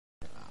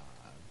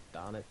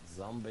Darn it,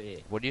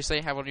 zombie. What do you say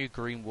you have on your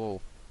green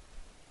wall?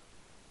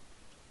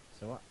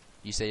 So what?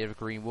 You say you have a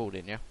green wall,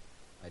 didn't you?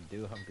 I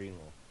do have green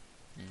wall.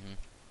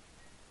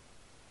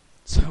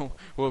 So,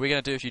 what are we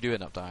going to do if you do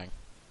end up dying?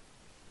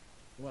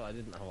 Well, I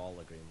didn't have all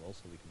the green wall,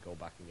 so we could go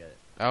back and get it.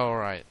 Oh,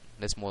 alright.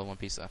 There's more than one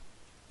piece there.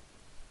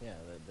 Yeah,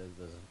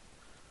 there's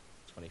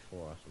 24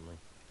 or something.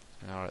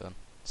 Alright then.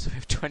 So we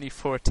have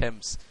 24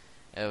 attempts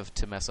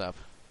to mess up.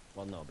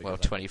 Well, no, because Well, I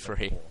picked up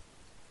 23. 4.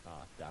 Ah,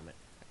 damn it.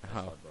 My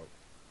Oh. sword broke.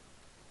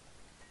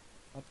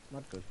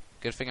 Not good.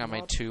 Good thing I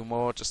made 2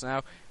 more just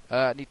now.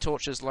 Need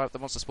torches, light up the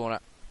monster spawner.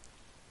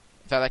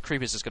 In fact, that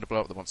creeper's just going to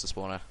blow up the monster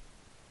spawner.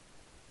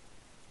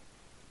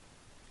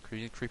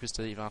 Creepers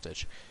to the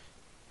advantage.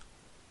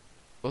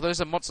 Although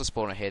there's a monster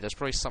spawner here, there's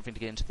probably something to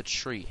get into the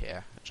tree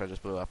here, which I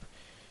just blew up.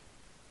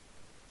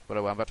 But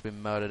oh well, I'm about to be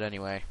murdered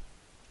anyway.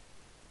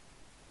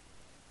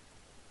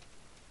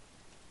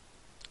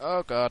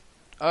 Oh god.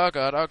 Oh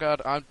god, oh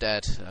god, I'm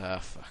dead.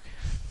 Fuck.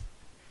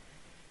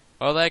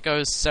 Well, there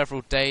goes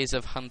several days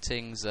of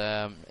hunting's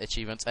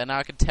achievements, and now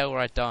I can tell where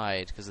I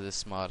died because of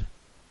this mud.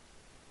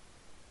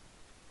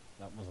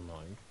 That was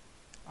annoying.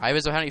 I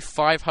was only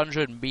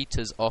 500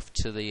 meters off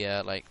to the,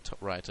 top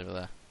right over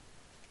there.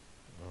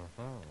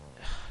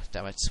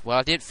 Damn it. Well,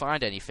 I didn't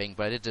find anything,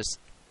 but I did just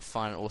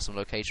find an awesome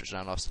location which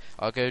I lost.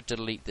 I'll go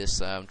delete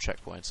this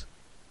checkpoint.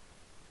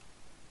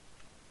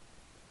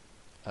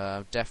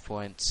 Death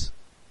point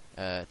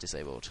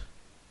disabled.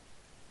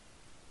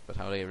 But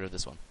how do I get rid of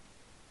this one?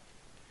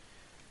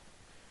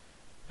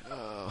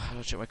 Oh, how do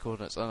I check my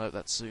coordinates? Oh no,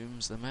 that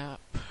zooms the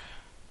map.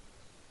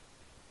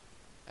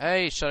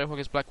 Hey, Shadowhawk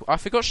is black. I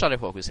forgot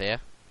Shadowhawk was here.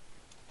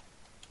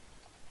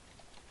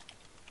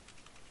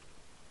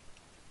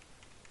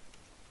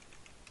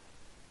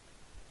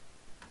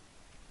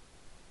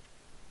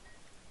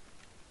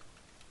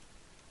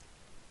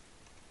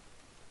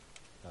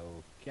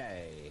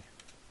 Okay.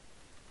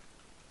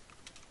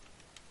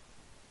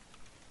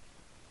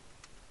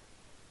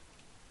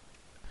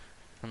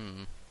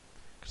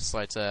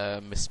 Slight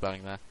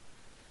misspelling there.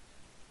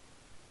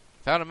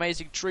 Found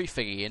amazing tree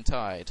thingy in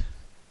Tide.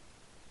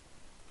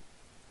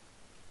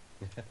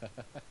 I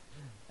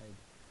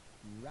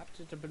wrapped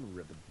it up in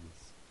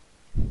ribbons.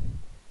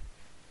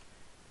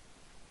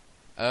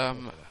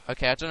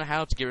 Okay, I don't know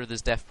how to get rid of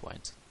this death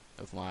point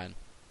of mine.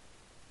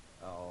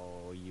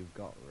 Oh, you've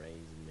got Ray's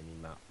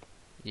mini-map.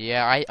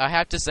 Yeah, I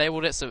have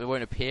disabled it so it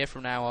won't appear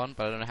from now on,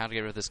 but I don't know how to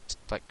get rid of this,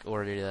 like,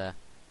 already there.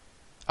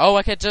 Oh,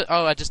 okay,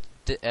 I just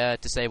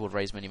disabled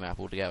Ray's minimap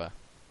altogether.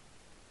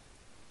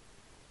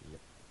 Yep.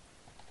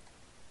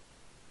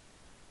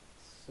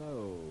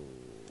 So...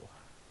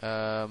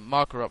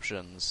 marker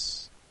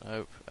options.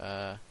 Nope,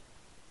 I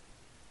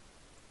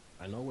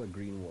know where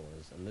green wall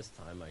is, and this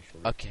time I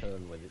shall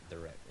return with it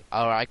directly.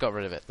 Alright, I got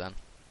rid of it then.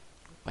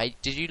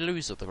 Wait, did you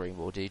lose the green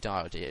wall? Did you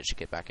die, or did you actually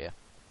get back here?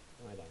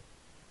 I don't.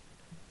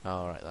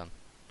 Alright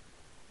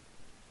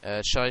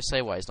then. Shall I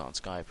say why he's not on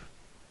Skype?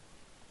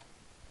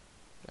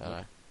 I don't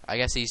know. I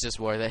guess he's just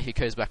worried that he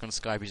goes back on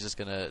Skype, he's just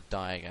gonna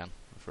die again.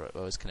 For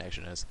what his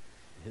connection is.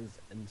 His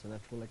internet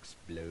will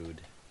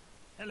explode.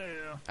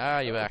 Hello. Ah,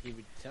 you're back. He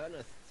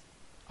returneth.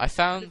 I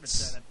found...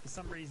 For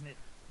some reason it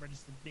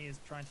registered me as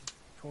trying to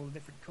call a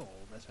different call,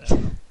 but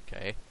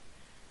Okay.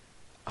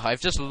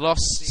 I've just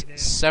lost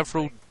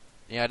several...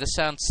 Yeah, I just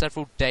found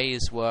several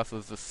days worth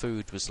of the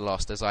food was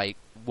lost as I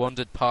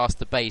wandered past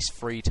the base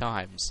 3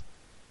 times.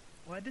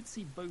 Well, I did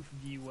see both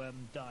of you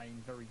die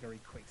in very, very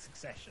quick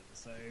succession,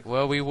 so...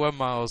 Well, we were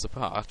miles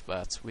apart,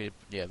 but we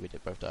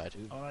did both died.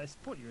 Oh, I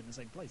thought you were in the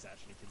same place,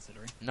 actually,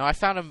 considering. No, I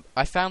found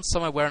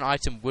somewhere where an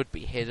item would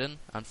be hidden.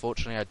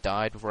 Unfortunately, I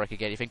died before I could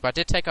get anything, but I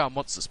did take out a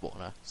monster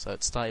spawner, so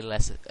it's slightly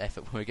less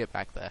effort when we get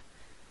back there.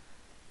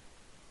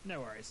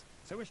 No worries.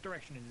 So which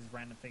direction is this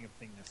random thing of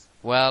thingness?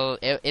 Well,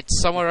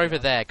 it's somewhere over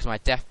there, because my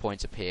death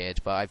point appeared,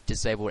 but I've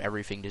disabled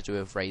everything to do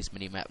with Ray's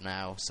minimap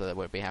now, so that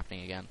won't be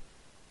happening again.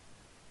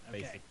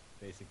 Okay.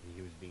 Basically,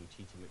 he was being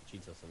cheated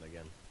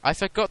again. I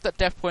forgot that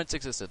death points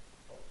existed.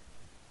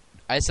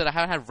 I said I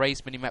haven't had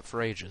Ray's minimap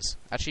for ages.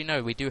 Actually,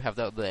 no, we do have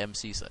that the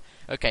MC set.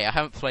 Okay, I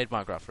haven't played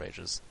Minecraft for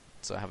ages,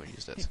 so I haven't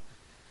used it.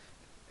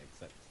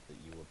 Except that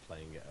you were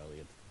playing it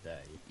earlier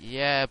today.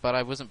 Yeah, but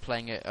I wasn't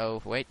playing it.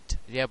 Oh, wait.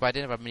 Yeah, but I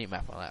didn't have a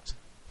minimap on that.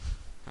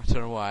 I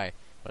don't know why,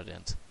 but I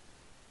didn't.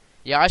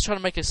 Yeah, I was trying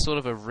to make a sort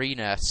of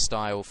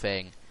arena-style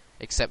thing,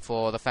 except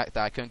for the fact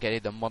that I couldn't get any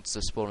of the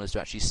monster spawners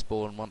to actually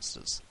spawn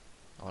monsters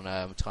on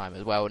time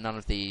as well. None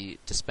of the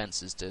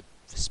dispensers did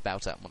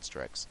spout out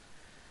monster eggs.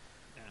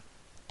 Yeah.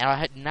 And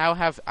I now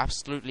have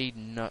absolutely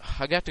no...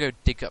 I'm going to have to go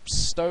dig up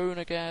stone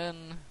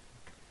again.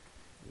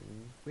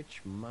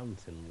 Which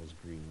mountain was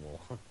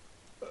Greenwall?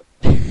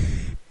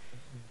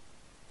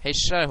 Hey,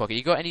 Shadowhawk,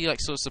 you got any like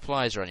sort of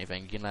supplies or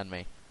anything you can lend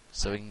me?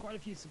 So I we have can... quite a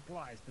few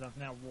supplies, but I've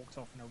now walked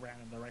off in a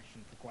random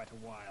direction for quite a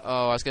while.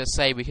 Oh, I was going to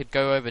say, we could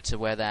go over to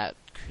where that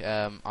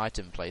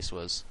item place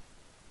was.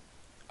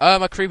 Oh,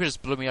 my creeper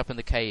just blew me up in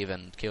the cave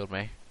and killed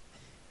me.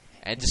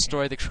 And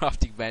destroyed the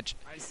crafting bench.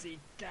 I see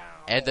down.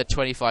 And the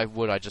 25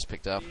 wood I just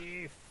picked up.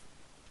 Beef.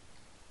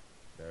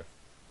 Sure.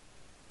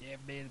 Yeah,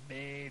 Give me the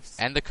beefs.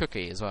 And the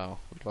cookie as well.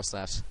 We lost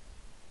that.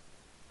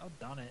 Oh,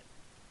 darn it.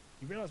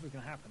 You realise what's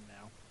going to happen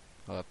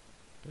now?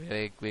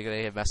 We're gonna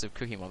hit a massive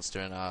cookie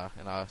monster in our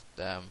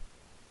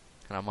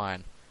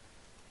mine.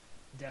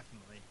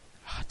 Definitely.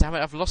 Damn it!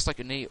 I've lost like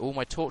all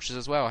my torches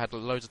as well. I had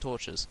loads of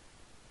torches.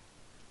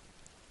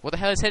 What the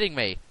hell is hitting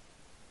me?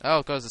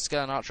 Oh god, there's a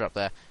skeleton archer up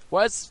there.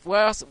 Why is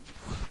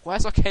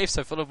our cave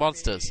so full of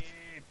monsters?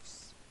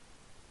 Beefs.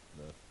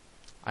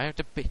 I have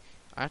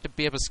to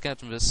be able to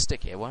skeleton with a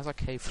stick here. Why is our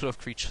cave full of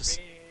creatures?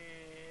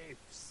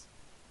 Beefs.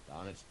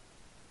 Darn it.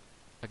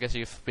 I guess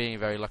you're being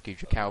very lucky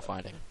with your cow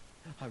finding.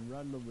 I'm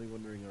randomly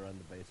wandering around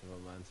the base of a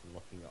mountain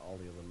looking at all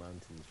the other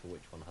mountains for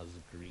which one has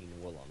green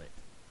wool on it.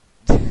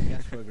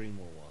 Guess where green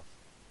wool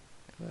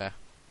was? Where?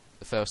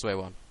 The first way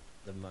one.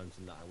 The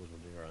mountain that I was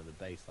wandering around the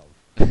base of.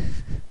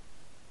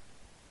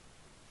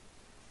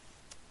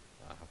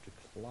 I have to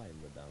climb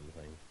the damn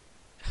thing.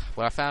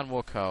 Well, I found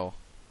more coal,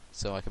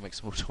 so I can make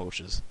some more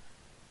torches.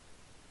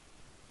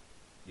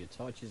 Your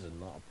torches are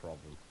not a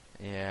problem.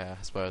 Yeah,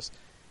 I suppose.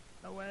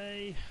 No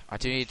way. I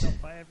do need...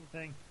 Shot by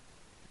everything.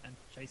 And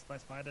chased by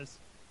spiders.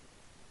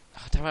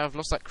 Oh, damn it, I've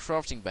lost that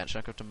crafting bench.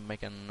 I have to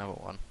make another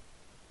one.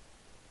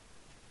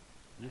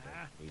 You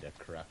don't need a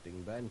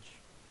crafting bench.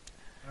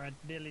 Alright,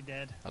 nearly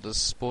dead. I'll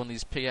just spawn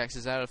these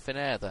pickaxes out of thin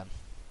air then.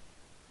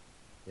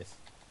 Yes.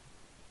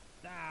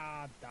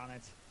 Ah, darn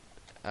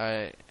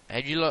it.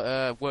 Have you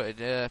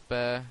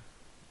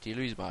do you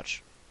lose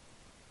much?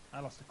 I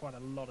lost quite a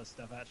lot of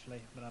stuff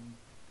actually, but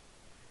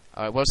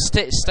Alright, well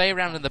stay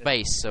around in the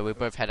base so we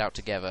both head out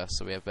together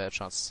so we have a better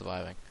chance of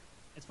surviving.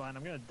 it's fine.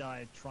 I'm going to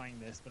die trying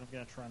this, but I'm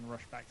going to try and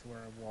rush back to where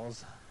I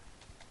was.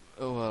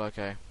 Oh well,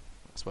 okay. I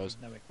suppose.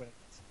 No equipment.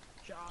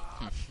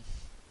 Charge!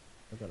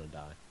 I'm gonna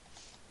die.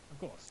 Of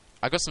course.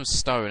 I got some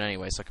stone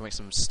anyway, so I can make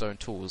some stone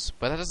tools.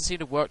 But that doesn't seem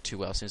to work too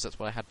well, since that's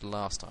what I had the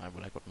last time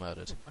when I got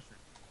murdered.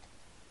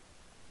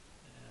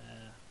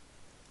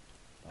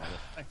 In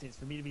fact, it's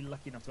for me to be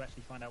lucky enough to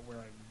actually find out where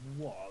I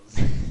was.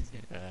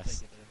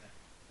 Yes.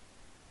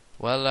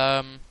 Well,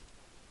 have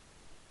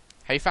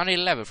you found any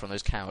leather from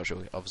those cows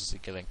you're obviously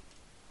killing?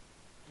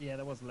 Yeah,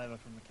 there was leather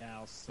from the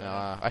cows. So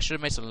I should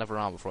have made some leather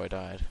armor before I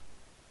died.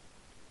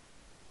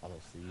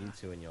 Honestly, you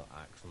two and your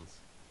accents.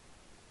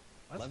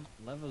 What?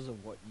 Levers are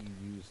what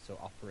you use to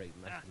operate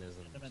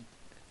mechanisms.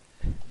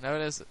 No,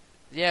 it is.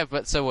 Yeah,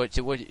 but so what?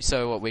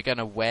 So what? We're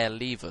gonna wear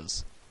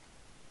levers.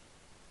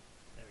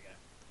 There we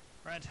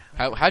go.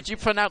 Right. How do you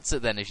pronounce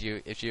it then? If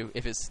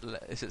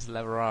it's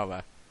leather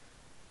armor?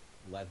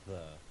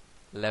 Leather.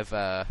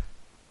 Leather.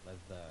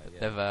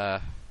 Yeah.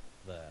 Leather.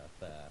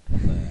 There.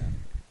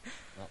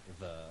 Not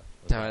the.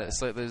 Damn it!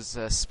 It's like those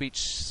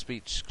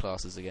speech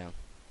classes again.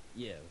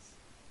 Yes.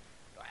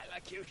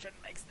 Elocution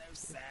makes no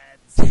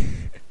sense.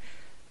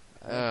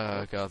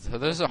 Oh god,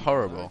 those are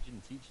horrible.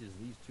 Marajin teaches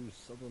these two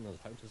southerners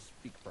how to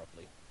speak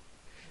properly.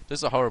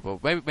 Those are horrible.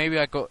 Maybe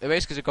I got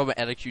because I got my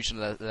elocution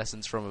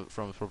lessons from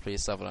probably a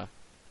southerner.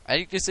 And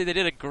you can see they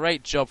did a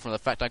great job from the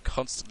fact I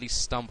constantly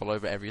stumble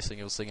over every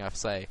single thing I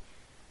say.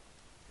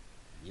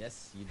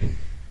 Yes, you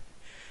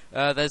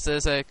do.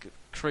 There's a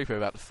creeper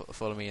about to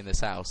follow me in this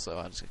house, so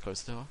I'll just get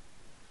close to the door.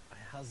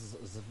 I has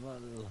the well.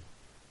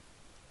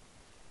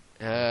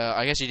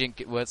 I guess you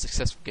weren't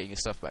successful getting your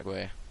stuff back, were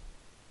you?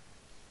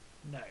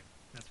 No,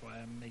 that's why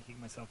I'm making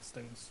myself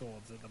stone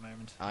swords at the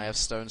moment. I have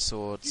stone You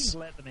swords. just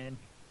let them in.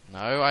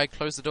 No, I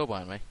closed the door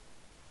behind me.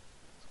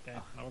 Okay,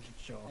 I wasn't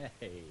sure.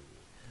 Hey,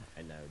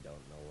 I now don't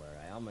know where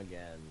I am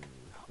again.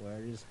 Where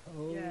is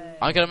home? Yay.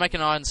 I'm gonna make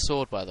an iron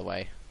sword, by the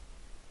way.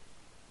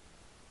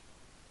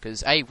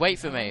 Cause hey, wait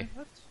for me.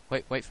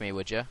 Wait for me,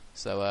 would you?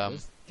 So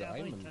There's Yeah, I'm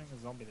only diamond. killing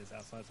a zombie that's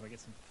outside so I get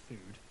some food.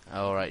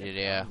 all right, Yeah,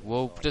 yeah. diamond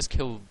We'll sword. just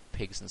kill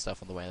pigs and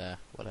stuff on the way there.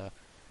 Whatever.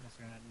 What's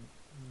going to happen?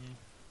 Yeah.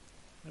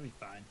 That'll be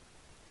fine.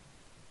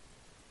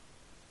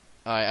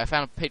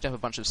 Alright, picked up a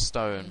bunch of Any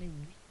stone. wheat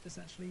that's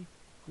actually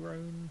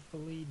grown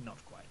fully?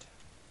 Not quite.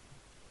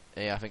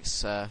 Yeah, I think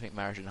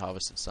Marajin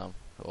harvested some,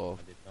 or I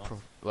did not.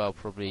 well,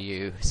 probably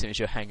you, as soon as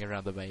you're hanging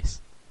around the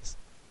base.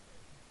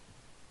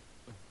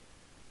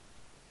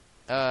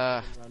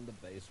 Around the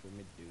base with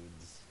me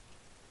dudes.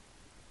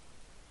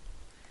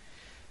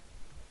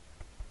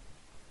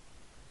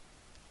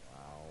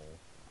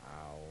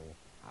 I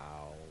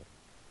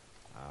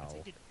Ow.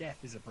 take it death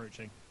is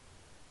approaching.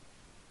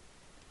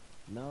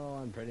 No,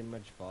 I'm pretty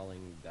much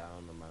falling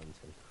down the mountain.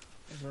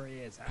 That's where he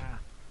is.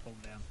 Fall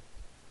down.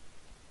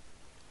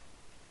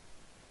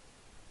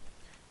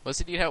 What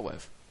did you help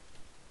with?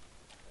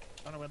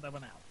 Trying to work that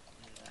one out.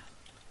 Yeah.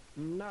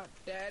 Not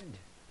dead.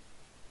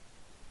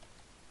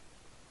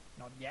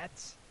 Not yet.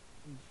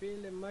 I'm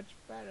feeling much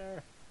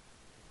better.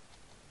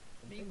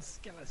 Being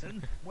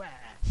skeleton? Where?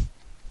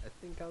 I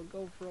think I'll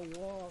go for a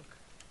walk.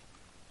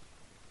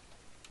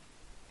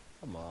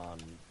 Come on,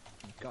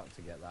 you've got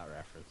to get that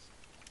reference.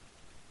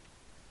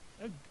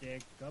 Oh dear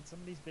God,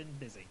 somebody's been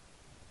busy.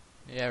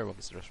 Yeah, everyone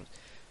gets the reference.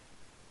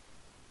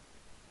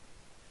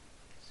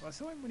 Well, I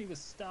saw him when he was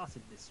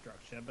started this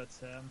structure, but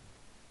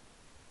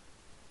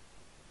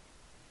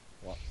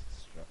What?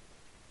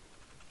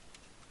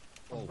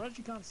 I'm surprised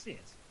you can't see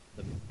it.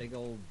 The big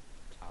old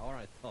tower,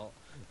 I thought.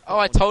 Oh,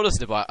 I told us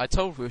to buy. I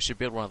told we should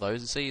build one of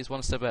those. And see, he's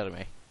one step ahead of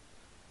me.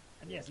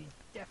 And yes, he's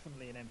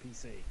definitely an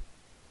NPC.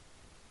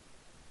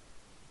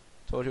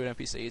 Told you an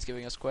NPC is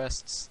giving us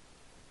quests.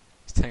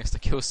 He's telling us to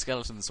kill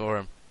skeletons for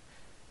him.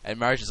 And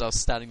Marajin is us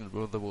standing in the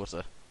middle of the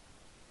water.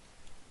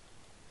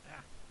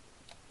 Ah.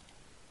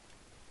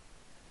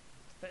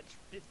 Fetch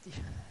 50.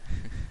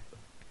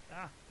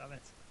 Ah, damn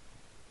it.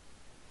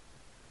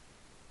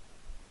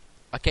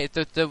 Okay,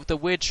 the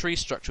weird tree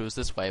structure was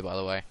this way, by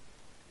the way.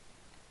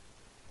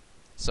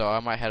 So I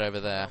might head over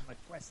there. I'm on my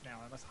quest now.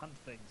 I must hunt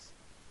things.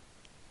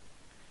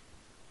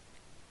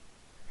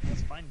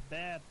 Let's find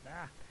bear.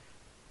 Ah.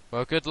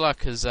 Well, good luck,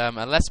 because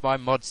unless my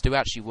mods do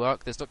actually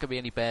work, there's not going to be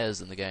any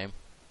bears in the game.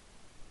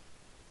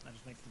 That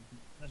just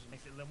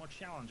makes it a little more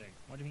challenging.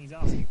 What do you think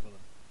he's asking for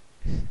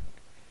them?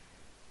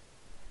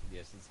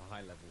 Yes, it's a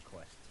high-level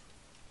quest.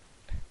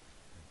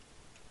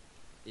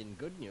 In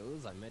good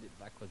news, I made it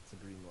backwards to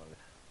Green One.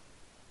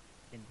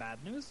 In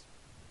bad news?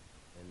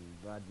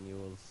 In bad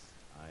news,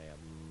 I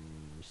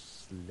am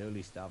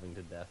slowly starving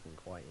to death and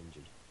quite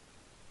injured.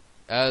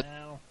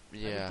 Well, I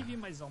Yeah. would give you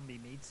my zombie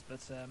meats, but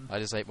I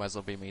just ate my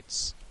zombie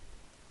meats.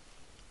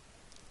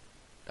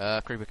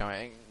 Creeper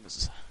coming.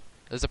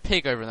 There's a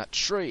pig over in that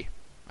tree.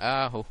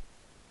 Oh.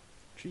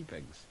 Tree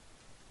pigs.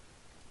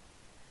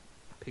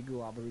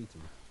 Pigu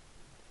arboretum.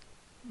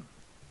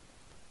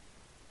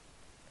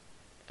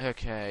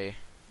 Okay.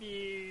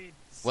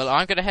 meats. Well,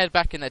 I'm gonna head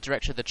back in that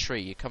direction of the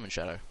tree. You come in,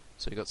 Shadow.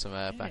 So we got some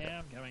backup. Yeah,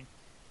 I'm going.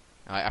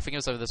 Alright, I think it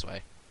was over this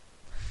way.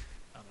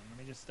 Hold on,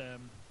 let me just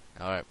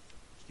Alright.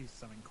 do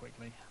something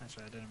quickly.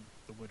 Actually, I don't have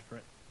the wood for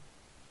it.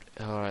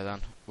 Alright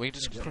then. We can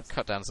just Yes.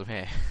 cut down some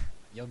here.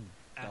 Your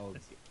Ah, dog,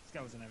 there's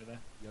skeleton over there.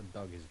 your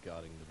dog is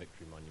guarding the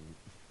victory monument.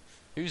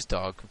 Whose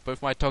dog?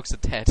 Both my dogs are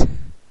dead.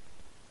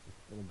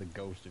 Well, the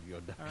ghost of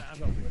your dog. Alright, I've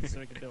got wood, so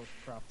we can build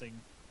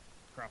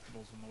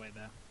craftables on the way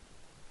there.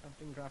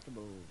 Crafting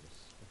craftables.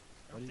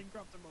 What did- Crafting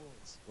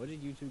craftables. Where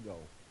did you two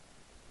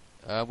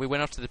go? We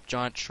went off to the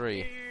giant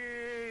tree.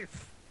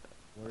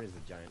 Where is the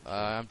giant?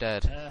 I'm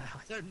dead. I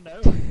don't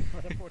know,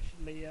 but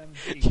unfortunately,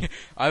 gee,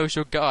 I was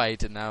your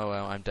guide, and now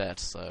I'm dead,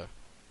 so...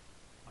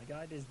 my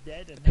guide is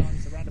dead, and now I'm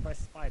surrounded by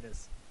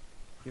spiders.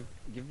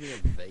 Give me a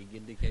vague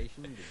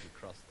indication. Did you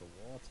cross the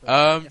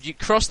water? You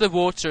cross the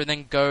water and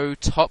then go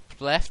top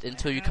left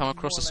until I you have come more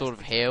across or a less sort of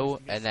the hill, chance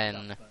to get and then...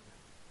 stuff, though,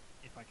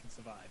 if I can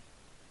survive.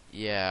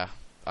 Yeah.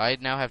 I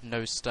now have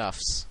no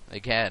stuffs.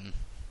 Again.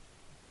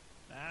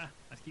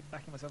 I keep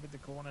backing myself into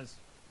corners.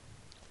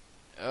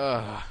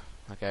 Ugh.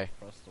 Okay.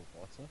 Cross the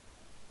water.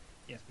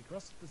 Yes, we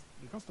crossed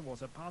the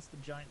water, past the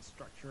giant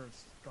structure of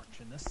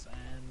structureness,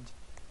 and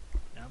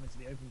now I'm into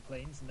the open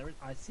plains, and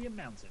I see a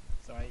mountain.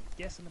 So I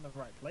guess I'm in the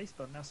right place,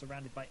 but I'm now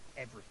surrounded by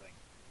everything.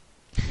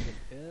 It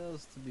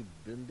appears to be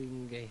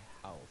building a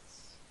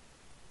house.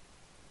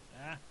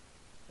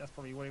 That's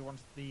probably what he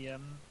wanted the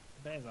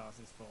bear's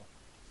asses for.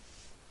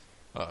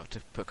 Oh, to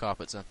put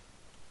carpets in.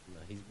 No,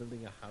 he's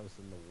building a house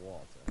in the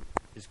water.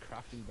 His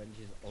crafting bench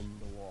is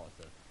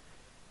underwater.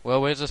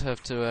 Well, we'll just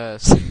have to,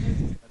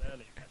 But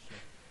earlier,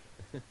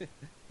 actually.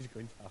 He's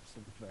going to have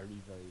some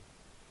very, very...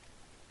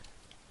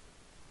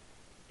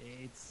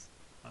 It's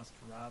must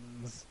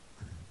runs.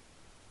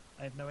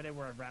 I have no idea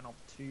where I ran off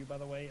to, by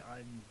the way.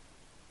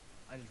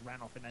 I just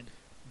ran off in a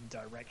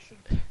direction.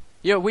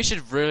 Yeah, we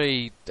should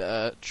really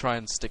try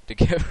and stick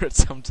together at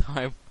some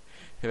time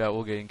without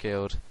all getting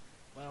killed.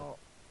 Well,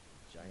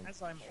 giant...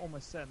 as I'm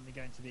almost certainly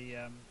going to be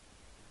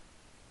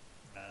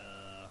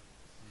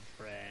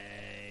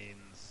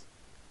brains.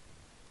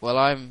 Well,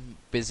 I'm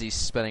busy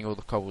spending all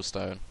the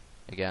cobblestone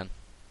again.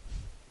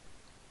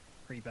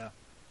 Creeper.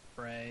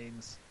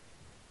 Brains.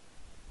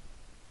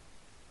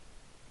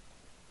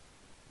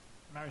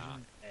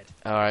 Marajin's dead.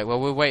 Alright, well,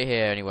 we'll wait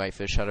here anyway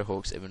for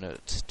Shadowhawk's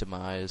imminent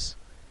demise.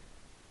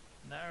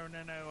 No,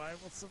 I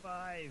will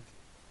survive.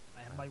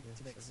 I have my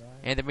Wittivix.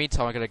 In the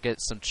meantime, I'm gonna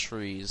get some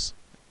trees.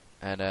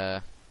 And,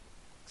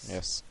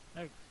 yes.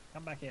 No,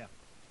 come back here.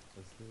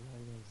 As long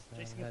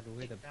as Jason, I had with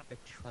a take down the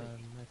big tree. fun,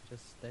 I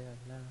just stay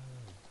alive.